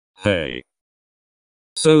Hey.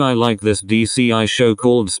 So I like this D.C.I show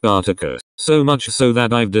called Spartacus, so much so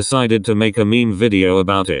that I've decided to make a meme video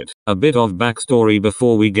about it. A bit of backstory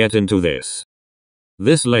before we get into this.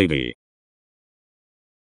 This lady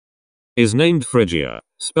is named Phrygia,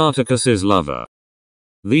 Spartacus's lover.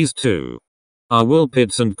 These two are Will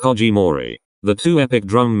Pitts and Koji Mori, the two epic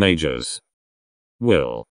drum majors.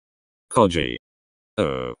 Will. Koji.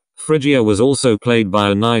 Oh. Phrygia was also played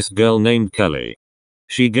by a nice girl named Kelly.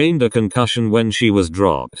 She gained a concussion when she was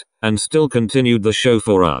dropped, and still continued the show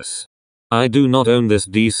for us. I do not own this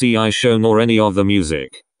D.C.I show nor any of the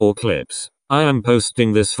music, or clips. I am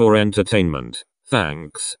posting this for entertainment.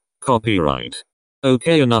 Thanks. Copyright.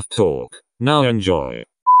 Okay, enough talk. Now enjoy.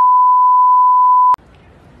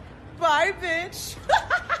 Bye, bitch.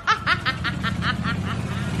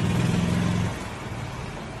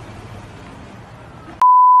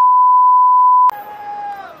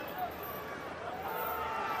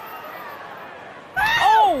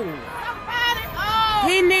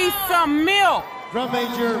 He needs some milk. Drum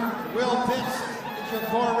major Will Pitts, is your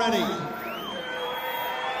corps ready?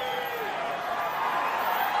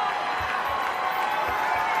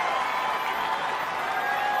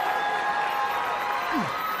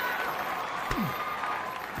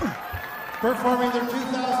 Performing their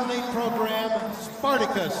 2008 program,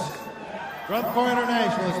 Spartacus. Drum Corps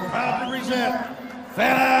International is proud to present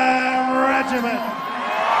Phantom Regiment.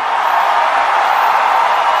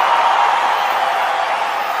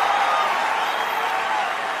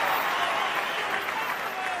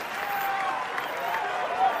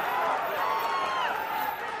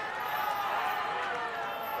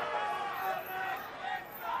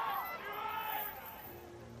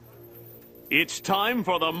 It's time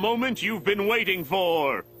for the moment you've been waiting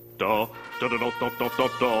for. Da da da da da da da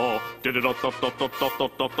da da da da da da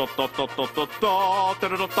da da da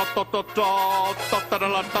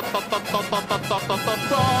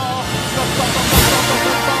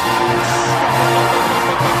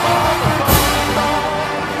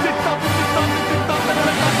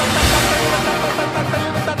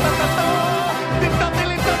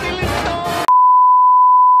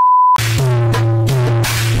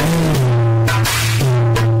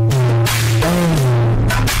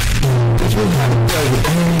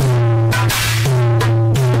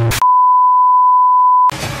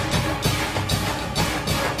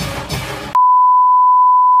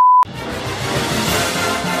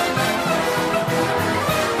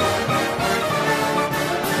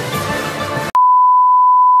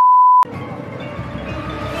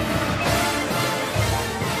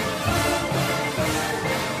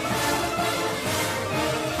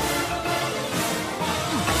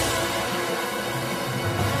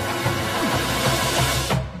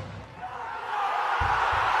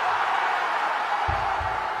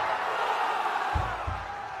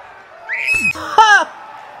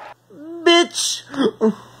Bitch.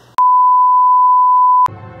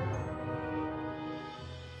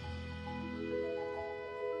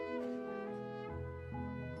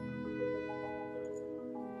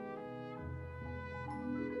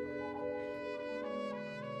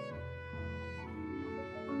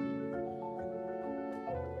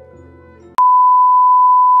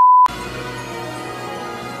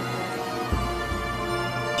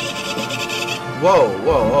 Whoa,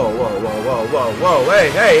 whoa, whoa, whoa, whoa, whoa, whoa, whoa, hey,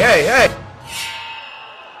 hey, hey, hey!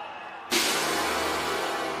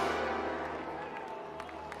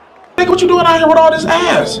 Nigga, what you doing out here with all this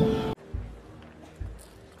ass?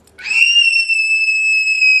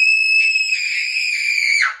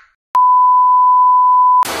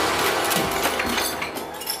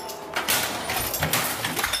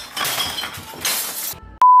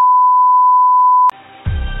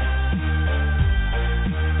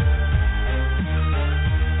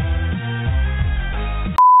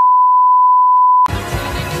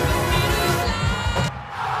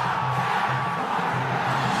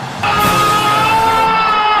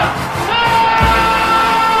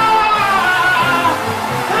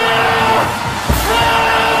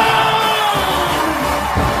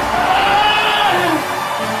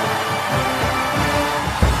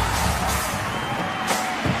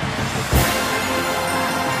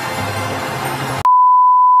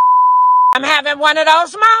 I'm having one of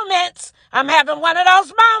those moments. I'm having one of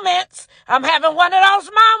those moments. I'm having one of those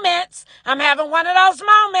moments. I'm having one of those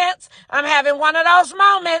moments. I'm having one of those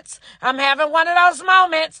moments. I'm having one of those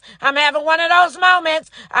moments. I'm having one of those moments.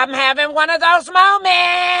 I'm having one of those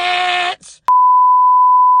moments.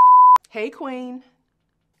 Hey, Queen.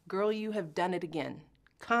 Girl, you have done it again.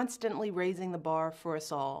 Constantly raising the bar for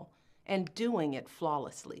us all and doing it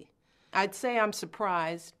flawlessly. I'd say I'm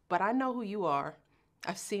surprised, but I know who you are.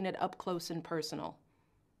 I've seen it up close and personal.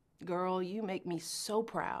 Girl, you make me so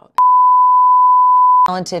proud.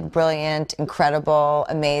 Talented, brilliant, incredible,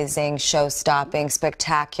 amazing, show-stopping,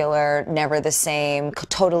 spectacular, never the same,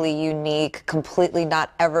 totally unique, completely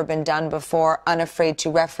not ever been done before, unafraid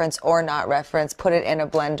to reference or not reference, put it in a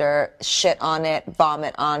blender, shit on it,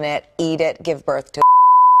 vomit on it, eat it, give birth to it.